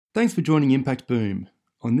Thanks for joining Impact Boom.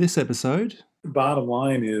 On this episode, The bottom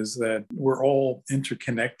line is that we're all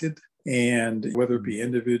interconnected, and whether it be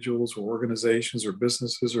individuals or organizations or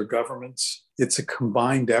businesses or governments, it's a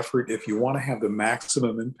combined effort if you want to have the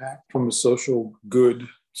maximum impact from a social good,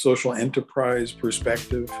 social enterprise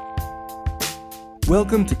perspective.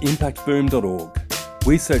 welcome to impactboom.org.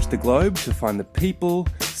 We search the globe to find the people,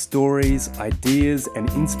 stories, ideas, and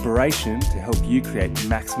inspiration to help you create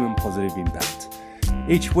maximum positive impact.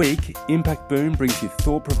 Each week, Impact Boom brings you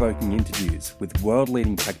thought-provoking interviews with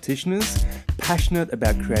world-leading practitioners passionate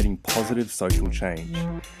about creating positive social change.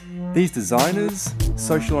 These designers,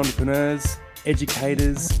 social entrepreneurs,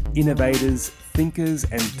 educators, innovators, thinkers,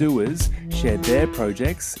 and doers share their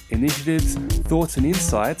projects, initiatives, thoughts, and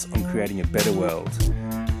insights on creating a better world.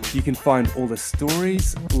 You can find all the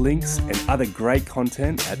stories, links, and other great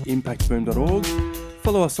content at impactboom.org.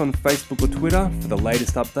 Follow us on Facebook or Twitter for the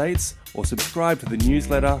latest updates, or subscribe to the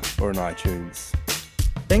newsletter or on iTunes.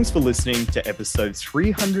 Thanks for listening to episode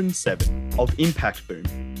 307 of Impact Boom.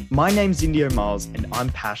 My name's Indio Miles, and I'm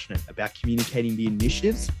passionate about communicating the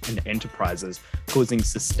initiatives and enterprises causing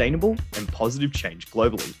sustainable and positive change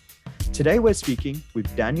globally. Today we're speaking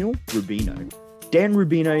with Daniel Rubino. Dan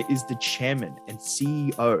Rubino is the chairman and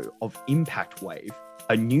CEO of Impact Wave,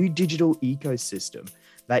 a new digital ecosystem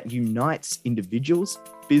that unites individuals,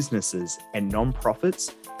 businesses, and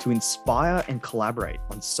nonprofits to inspire and collaborate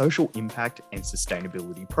on social impact and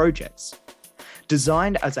sustainability projects.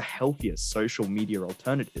 Designed as a healthier social media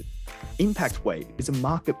alternative, Impact Wave is a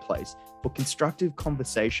marketplace for constructive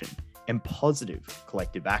conversation and positive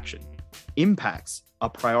collective action. Impacts are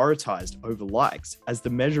prioritized over likes as the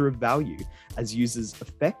measure of value as users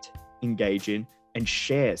affect, engage in, and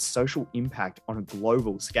share social impact on a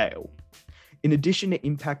global scale. In addition to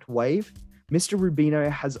Impact Wave, Mr.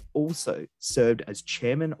 Rubino has also served as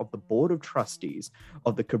chairman of the board of trustees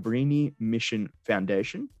of the Cabrini Mission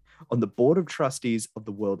Foundation, on the board of trustees of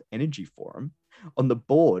the World Energy Forum, on the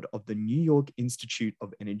board of the New York Institute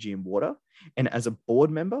of Energy and Water, and as a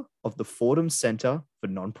board member of the Fordham Center for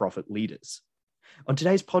Nonprofit Leaders. On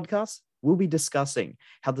today's podcast, we'll be discussing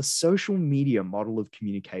how the social media model of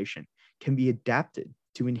communication can be adapted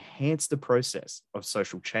to enhance the process of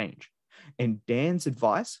social change, and Dan's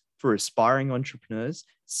advice for aspiring entrepreneurs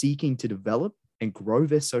seeking to develop and grow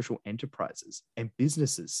their social enterprises and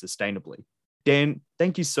businesses sustainably. Dan,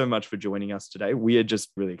 thank you so much for joining us today. We are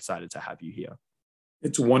just really excited to have you here.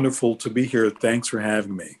 It's wonderful to be here. Thanks for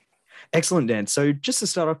having me. Excellent, Dan. So just to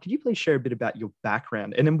start off, could you please share a bit about your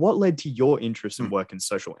background and then what led to your interest in work in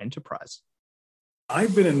social enterprise?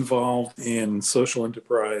 I've been involved in social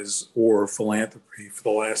enterprise or philanthropy for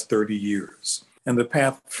the last 30 years. And the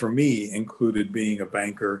path for me included being a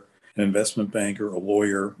banker, an investment banker, a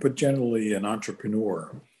lawyer, but generally an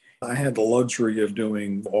entrepreneur. I had the luxury of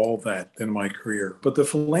doing all that in my career. But the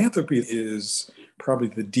philanthropy is probably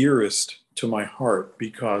the dearest to my heart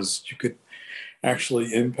because you could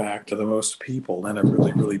actually impact the most people in a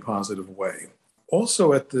really, really positive way.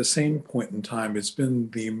 Also, at the same point in time, it's been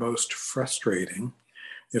the most frustrating,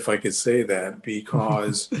 if I could say that,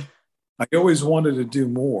 because I always wanted to do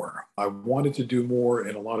more. I wanted to do more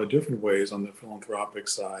in a lot of different ways on the philanthropic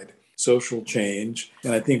side, social change.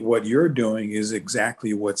 And I think what you're doing is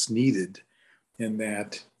exactly what's needed in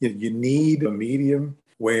that you need a medium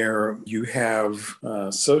where you have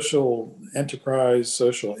social enterprise,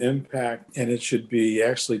 social impact, and it should be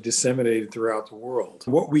actually disseminated throughout the world.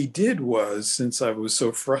 What we did was, since I was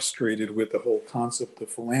so frustrated with the whole concept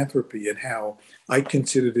of philanthropy and how I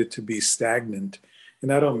considered it to be stagnant,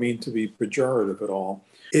 and I don't mean to be pejorative at all,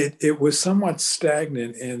 it was somewhat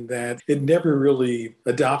stagnant in that it never really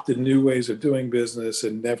adopted new ways of doing business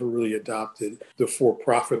and never really adopted the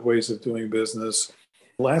for-profit ways of doing business.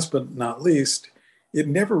 Last but not least, it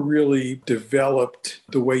never really developed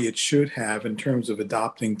the way it should have in terms of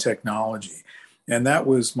adopting technology. And that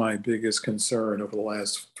was my biggest concern over the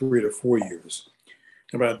last 3 to 4 years.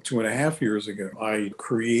 About 2.5 years ago, I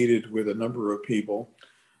created with a number of people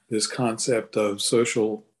this concept of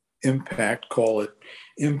social impact, call it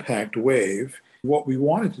Impact Wave. What we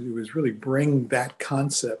wanted to do is really bring that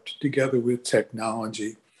concept together with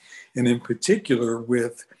technology, and in particular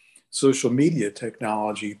with social media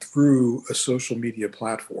technology through a social media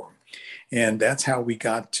platform. And that's how we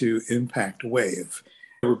got to Impact Wave.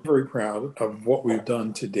 We're very proud of what we've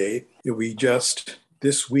done to date. We just,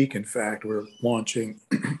 this week, in fact, we're launching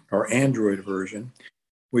our Android version,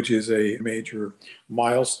 which is a major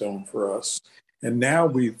milestone for us. And now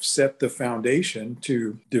we've set the foundation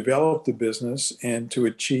to develop the business and to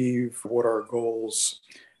achieve what our goals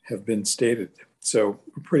have been stated. So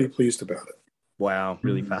we're pretty pleased about it. Wow,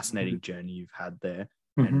 really fascinating journey you've had there.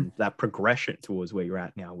 and that progression towards where you're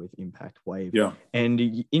at now with Impact Wave. Yeah. And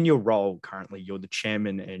in your role currently, you're the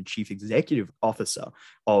chairman and chief executive officer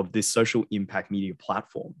of this social impact media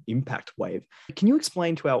platform, Impact Wave. Can you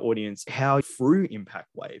explain to our audience how through Impact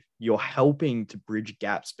Wave, you're helping to bridge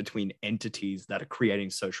gaps between entities that are creating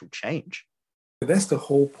social change? That's the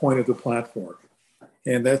whole point of the platform.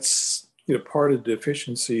 And that's part of the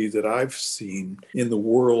deficiency that I've seen in the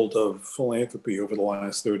world of philanthropy over the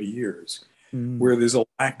last 30 years, where there's a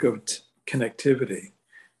lack of connectivity.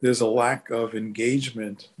 There's a lack of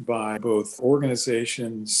engagement by both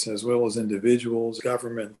organizations as well as individuals,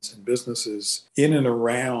 governments, and businesses in and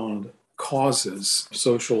around causes,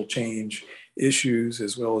 social change issues,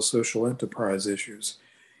 as well as social enterprise issues.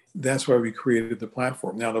 That's why we created the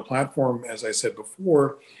platform. Now, the platform, as I said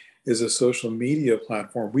before, is a social media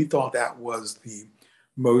platform. We thought that was the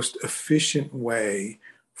most efficient way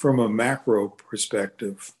from a macro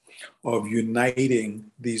perspective of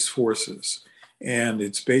uniting these forces. And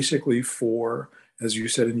it's basically for, as you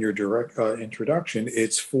said in your direct introduction,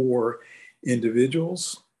 it's for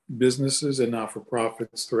individuals, businesses, and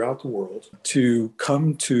not-for-profits throughout the world to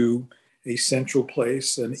come to a central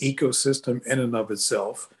place, an ecosystem in and of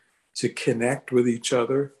itself, to connect with each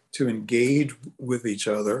other, to engage with each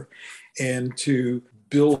other, and to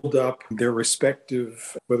build up their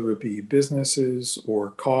respective, whether it be businesses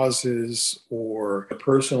or causes or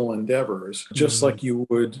personal endeavors, just like you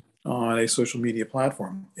would on a social media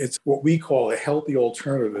platform. It's what we call a healthy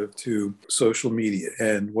alternative to social media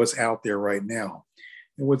and what's out there right now.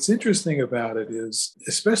 And what's interesting about it is,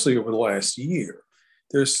 especially over the last year,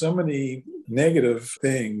 there's so many negative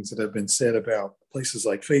things that have been said about places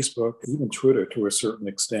like Facebook, even Twitter to a certain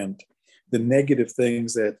extent, the negative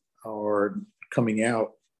things that are coming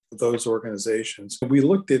out of those organizations. We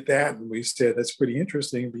looked at that and we said, that's pretty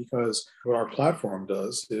interesting, because what our platform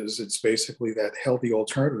does is it's basically that healthy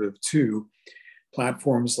alternative to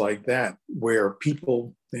platforms like that, where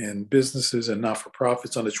people and businesses and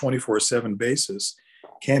not-for-profits on a 24/7 basis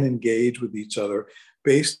can engage with each other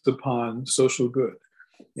based upon social good.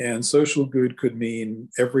 And social good could mean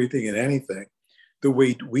everything and anything. The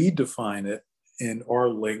way we define it in our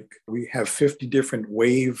link, we have 50 different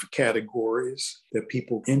wave categories that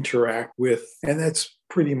people interact with. And that's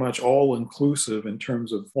pretty much all inclusive in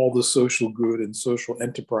terms of all the social good and social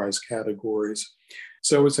enterprise categories.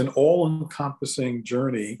 So it's an all-encompassing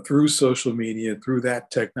journey through social media, through that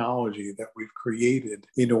technology that we've created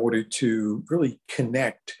in order to really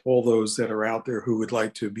connect all those that are out there who would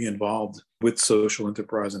like to be involved with social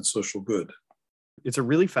enterprise and social good. It's a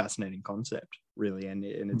really fascinating concept, really, and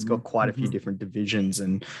it's got quite a few different divisions.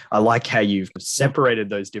 And I like how you've separated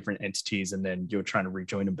those different entities and then you're trying to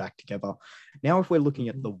rejoin them back together. Now, if we're looking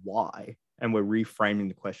at the why, and we're reframing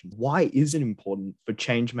the question, why is it important for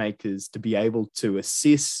change makers to be able to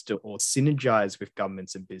assist or synergize with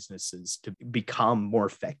governments and businesses to become more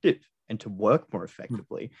effective and to work more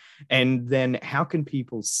effectively? And then how can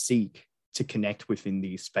people seek to connect within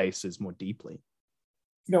these spaces more deeply?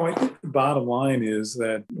 I think the bottom line is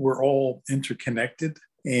that we're all interconnected.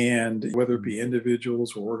 And whether it be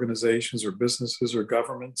individuals or organizations or businesses or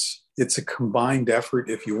governments, it's a combined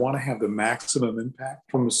effort. If you want to have the maximum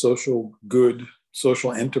impact from a social good,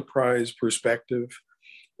 social enterprise perspective,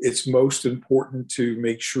 it's most important to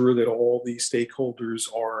make sure that all these stakeholders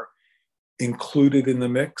are included in the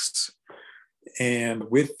mix. And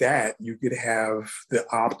with that, you could have the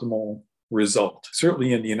optimal result.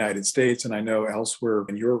 Certainly in the United States, and I know elsewhere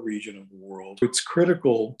in your region of the world, it's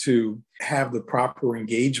critical to have the proper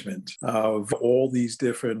engagement of all these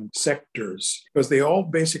different sectors, because they all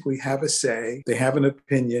basically have a say, they have an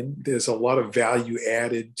opinion, there's a lot of value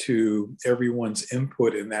added to everyone's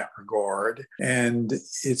input in that regard, and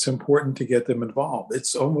it's important to get them involved.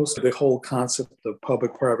 It's almost the whole concept of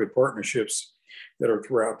public-private partnerships that are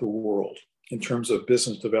throughout the world in terms of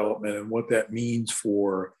business development and what that means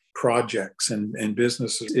for projects and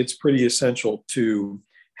businesses. It's pretty essential to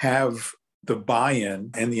have the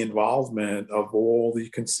buy-in and the involvement of all the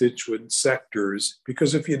constituent sectors,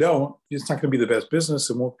 because if you don't, it's not going to be the best business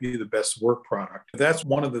and won't be the best work product. That's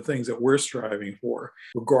one of the things that we're striving for,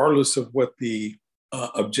 regardless of what the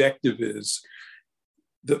objective is.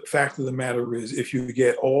 The fact of the matter is, if you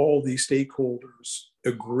get all these stakeholders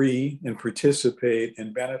agree and participate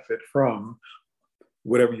and benefit from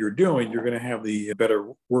whatever you're doing, you're going to have the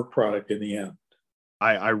better work product in the end.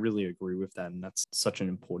 I really agree with that. And that's such an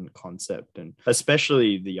important concept, and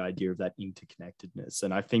especially the idea of that interconnectedness.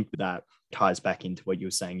 And I think that ties back into what you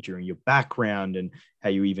were saying during your background and how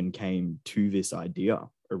you even came to this idea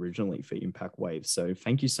originally for Impact Wave. So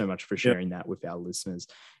thank you so much for sharing that with our listeners.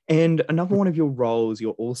 And another one of your roles,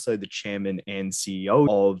 you're also the chairman and CEO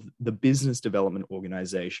of the business development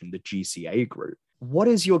organization, the GCA Group. What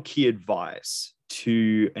is your key advice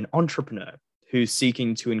to an entrepreneur who's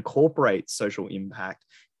seeking to incorporate social impact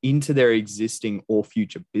into their existing or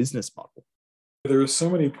future business model? There are so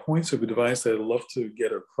many points of advice that I'd love to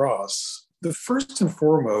get across. The first and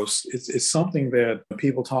foremost, it's something that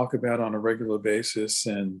people talk about on a regular basis,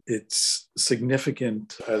 and it's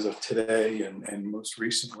significant as of today and most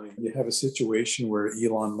recently. You have a situation where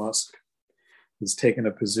Elon Musk has taken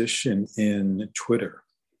a position in Twitter.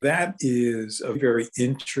 That is a very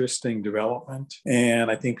interesting development, and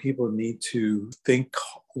I think people need to think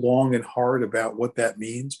long and hard about what that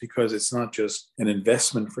means, because it's not just an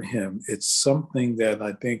investment for him. It's something that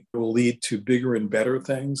I think will lead to bigger and better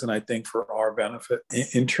things, and I think for our benefit.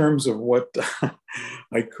 In terms of what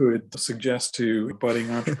I could suggest to budding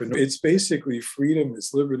entrepreneurs, it's basically freedom,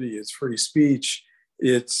 it's liberty, it's free speech,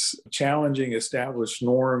 it's challenging established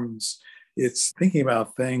norms. It's thinking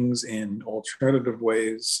about things in alternative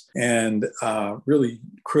ways and really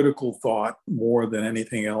critical thought more than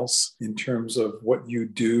anything else in terms of what you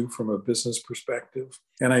do from a business perspective.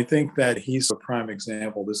 And I think that he's a prime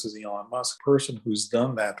example. This is Elon Musk, a person who's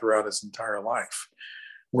done that throughout his entire life,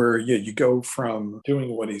 where you go from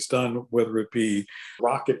doing what he's done, whether it be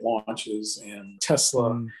rocket launches and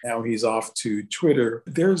Tesla, now he's off to Twitter.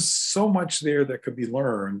 There's so much there that could be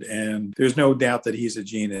learned, and there's no doubt that he's a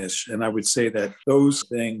genius. And I would say that those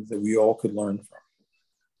things that we all could learn from.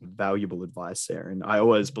 Valuable advice there. And I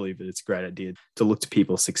always believe that it's a great idea to look to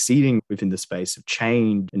people succeeding within the space of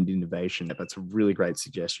change and innovation. That's a really great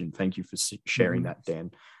suggestion. Thank you for sharing that, Dan,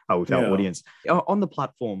 with our audience. On the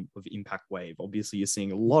platform of Impact Wave, obviously you're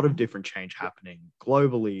seeing a lot of different change happening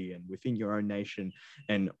globally and within your own nation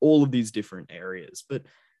and all of these different areas. But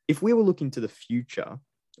if we were looking to the future,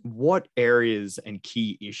 what areas and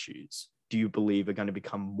key issues do you believe are going to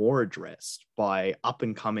become more addressed by up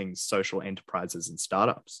and coming social enterprises and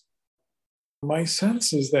startups? My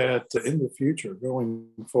sense is that in the future, going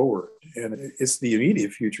forward, and it's the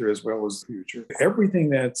immediate future as well as the future, everything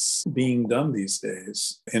that's being done these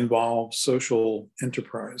days involves social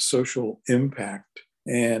enterprise, social impact.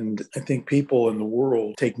 And I think people in the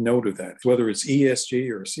world take note of that, whether it's ESG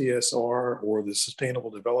or CSR or the Sustainable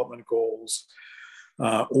Development Goals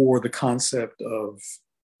or the concept of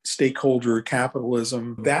stakeholder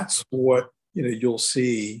capitalism. That's what you'll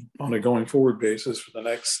see on a going forward basis for the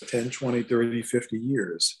next 10, 20, 30, 50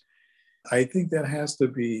 years. I think that has to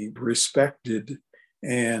be respected,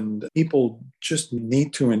 and people just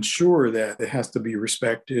need to ensure that it has to be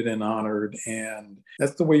respected and honored. And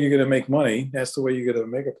that's the way you're going to make money. That's the way you're going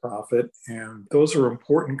to make a profit. And those are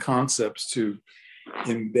important concepts to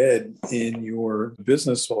embed in your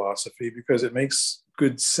business philosophy, because it makes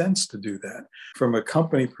good sense to do that. From a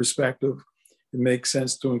company perspective, it makes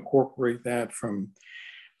sense to incorporate that from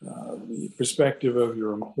the perspective of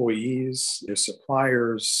your employees, your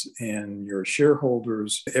suppliers, and your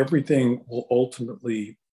shareholders. Everything will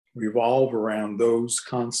ultimately revolve around those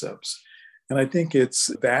concepts. And I think it's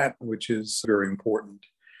that which is very important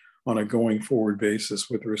on a going forward basis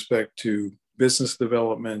with respect to business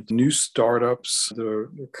development, new startups that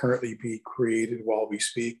are currently being created while we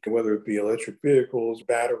speak, whether it be electric vehicles,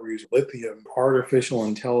 batteries, lithium, artificial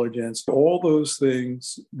intelligence. All those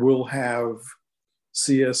things will have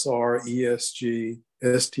CSR, ESG,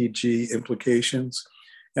 SDG implications.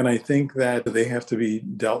 And I think that they have to be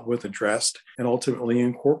dealt with, addressed, and ultimately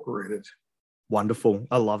incorporated. Wonderful.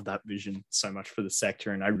 I love that vision so much for the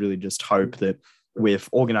sector. And I really just hope that with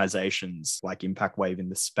organizations like Impact Wave in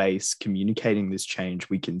the space communicating this change,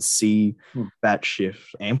 we can see that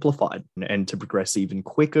shift amplified and to progress even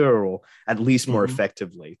quicker or at least more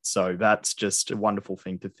effectively. So that's just a wonderful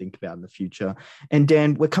thing to think about in the future. And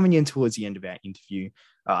Dan, we're coming in towards the end of our interview.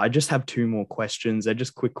 I just have two more questions. They're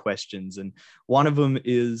just quick questions. And one of them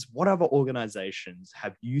is, what other organizations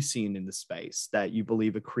have you seen in the space that you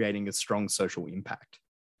believe are creating a strong social impact?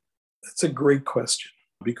 That's a great question,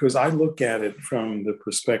 because I look at it from the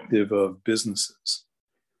perspective of businesses.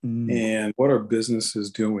 And what are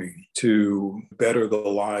businesses doing to better the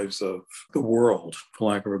lives of the world,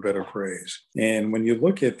 for lack of a better phrase? And when you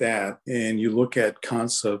look at that and you look at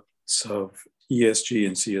concepts of ESG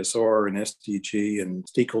and CSR and SDG and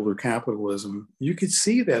stakeholder capitalism, you could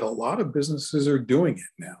see that a lot of businesses are doing it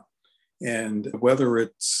now. And whether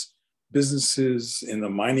it's businesses in the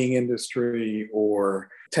mining industry or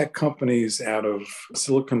tech companies out of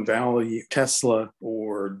Silicon Valley, Tesla,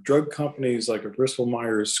 or drug companies like a Bristol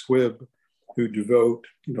Myers Squibb, who devote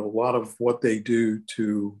a lot of what they do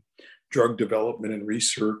to drug development and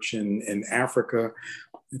research in Africa.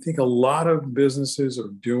 I think a lot of businesses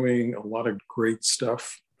are doing a lot of great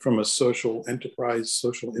stuff from a social enterprise,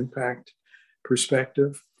 social impact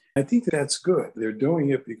perspective. I think that's good. They're doing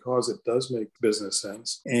it because it does make business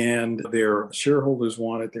sense, and their shareholders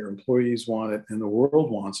want it, their employees want it, and the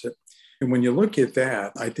world wants it. And when you look at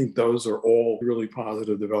that, I think those are all really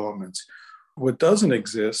positive developments. What doesn't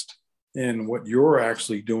exist, and what you're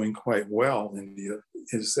actually doing quite well, India,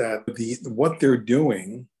 is that what they're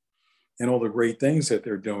doing and all the great things that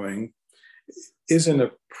they're doing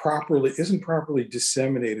isn't properly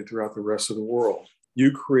disseminated throughout the rest of the world.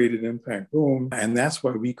 You created Impact Boom, and that's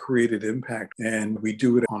why we created Impact. And we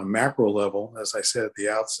do it on a macro level, as I said at the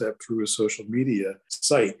outset, through a social media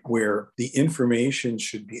site where the information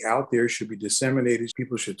should be out there, should be disseminated.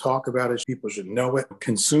 People should talk about it. People should know it.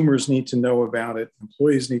 Consumers need to know about it.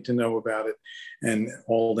 Employees need to know about it, and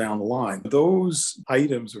all down the line. Those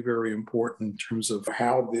items are very important in terms of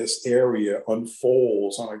how this area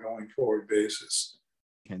unfolds on a going forward basis.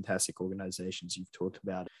 Fantastic organizations you've talked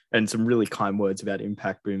about, and some really kind words about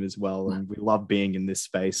Impact Boom as well. And we love being in this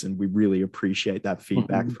space, and we really appreciate that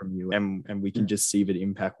feedback from you. And we can just see that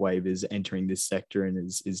Impact Wave is entering this sector and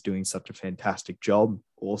is doing such a fantastic job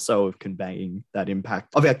also of conveying that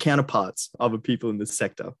impact of our counterparts, other people in this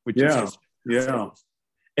sector, which is just fantastic.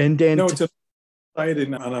 And Dan, it's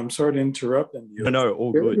exciting, and I'm sorry to interrupt you. No,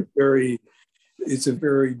 all good. It's a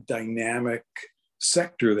very dynamic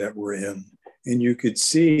sector that we're in. And you could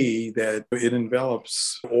see that it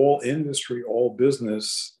envelops all industry, all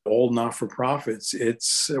business, all not-for-profits.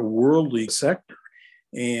 It's a worldly sector.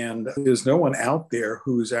 And there's no one out there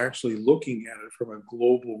who's actually looking at it from a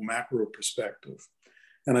global macro perspective.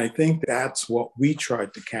 And I think that's what we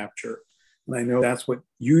tried to capture. And I know that's what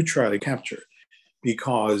you try to capture,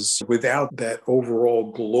 because without that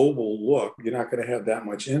overall global look, you're not going to have that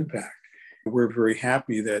much impact. We're very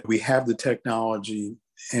happy that we have the technology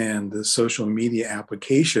and the social media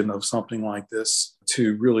application of something like this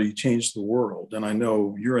to really change the world. And I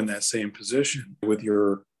know you're in that same position with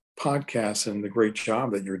your podcast and the great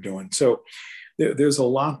job that you're doing. So there's a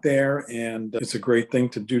lot there, and it's a great thing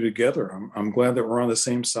to do together. I'm glad that we're on the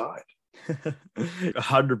same side.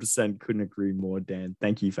 100% couldn't agree more, Dan.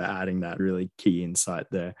 Thank you for adding that really key insight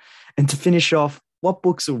there. And to finish off, what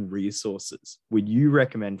books or resources would you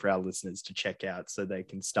recommend for our listeners to check out so they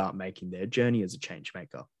can start making their journey as a change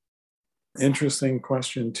maker? Interesting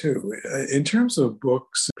question, too. In terms of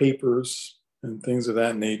books, papers, and things of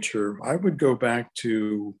that nature, I would go back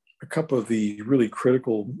to a couple of the really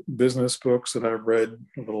critical business books that I've read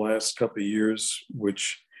over the last couple of years,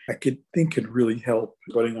 which I could really help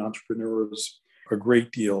budding entrepreneurs a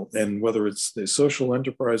great deal. And whether it's the social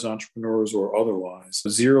enterprise entrepreneurs or otherwise,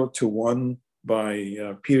 0 to 1 by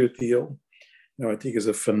Peter Thiel, I think is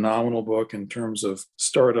a phenomenal book in terms of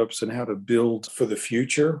startups and how to build for the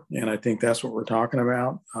future. And I think that's what we're talking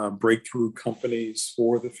about, breakthrough companies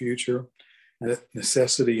for the future. That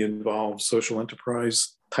necessity involves social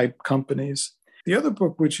enterprise type companies. The other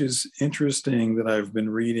book, which is interesting that I've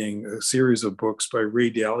been reading, a series of books by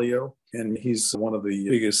Ray Dalio, and he's one of the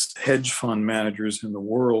biggest hedge fund managers in the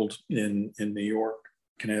world in New York,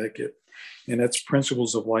 Connecticut. And that's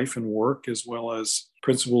Principles of Life and Work, as well as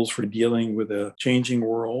Principles for Dealing with a Changing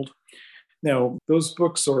World. Now, those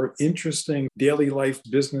books are interesting daily life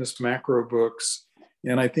business macro books,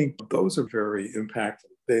 and I think those are very impactful.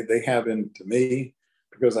 They have been to me,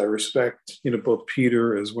 because I respect, both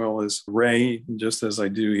Peter as well as Ray, just as I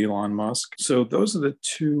do Elon Musk. So those are the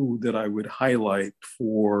two that I would highlight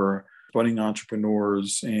for budding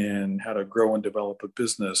entrepreneurs and how to grow and develop a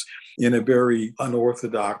business in a very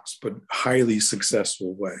unorthodox but highly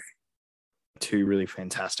successful way. Two really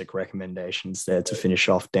fantastic recommendations there to finish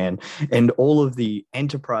off, Dan. And all of the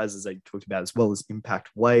enterprises that you talked about, as well as Impact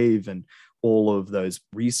Wave and all of those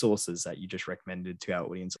resources that you just recommended to our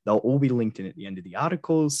audience, they'll all be linked in at the end of the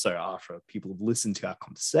articles. So after people have listened to our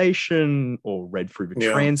conversation or read through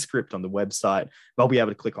the transcript on the website, they'll be able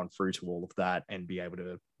to click on through to all of that and be able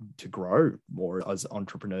to grow more as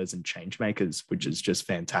entrepreneurs and change makers, which is just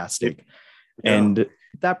fantastic. Yeah. And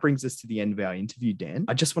that brings us to the end of our interview, Dan.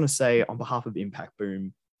 I just want to say, on behalf of Impact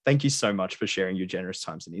Boom, thank you so much for sharing your generous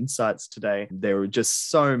times and insights today. There were just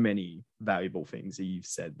so many valuable things that you've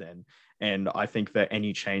said then. And I think that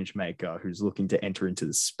any change maker who's looking to enter into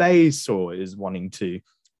the space or is wanting to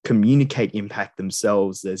communicate impact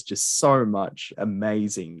themselves, there's just so much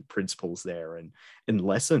amazing principles there and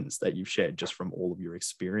lessons that you've shared just from all of your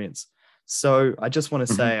experience. So I just want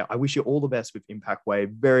to say, I wish you all the best with Impact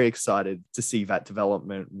Wave. Very excited to see that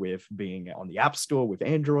development with being on the App Store with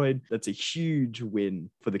Android. That's a huge win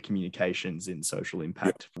for the communications in social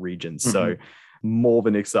impact regions. So more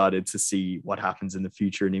than excited to see what happens in the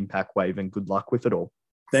future in Impact Wave, and good luck with it all.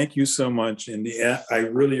 Thank you so much, Indy. I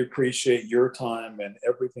really appreciate your time and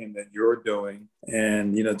everything that you're doing.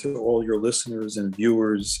 And, to all your listeners and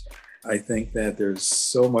viewers, I think that there's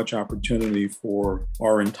so much opportunity for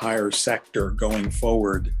our entire sector going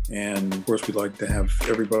forward. And of course, we'd like to have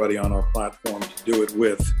everybody on our platform to do it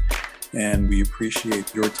with. And we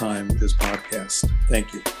appreciate your time with this podcast.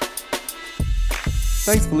 Thank you.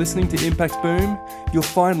 Thanks for listening to Impact Boom. You'll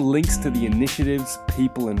find links to the initiatives,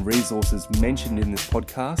 people and resources mentioned in this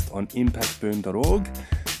podcast on impactboom.org.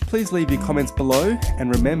 Please leave your comments below,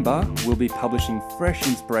 and remember, we'll be publishing fresh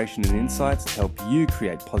inspiration and insights to help you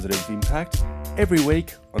create positive impact every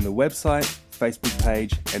week on the website, Facebook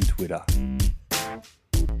page and Twitter.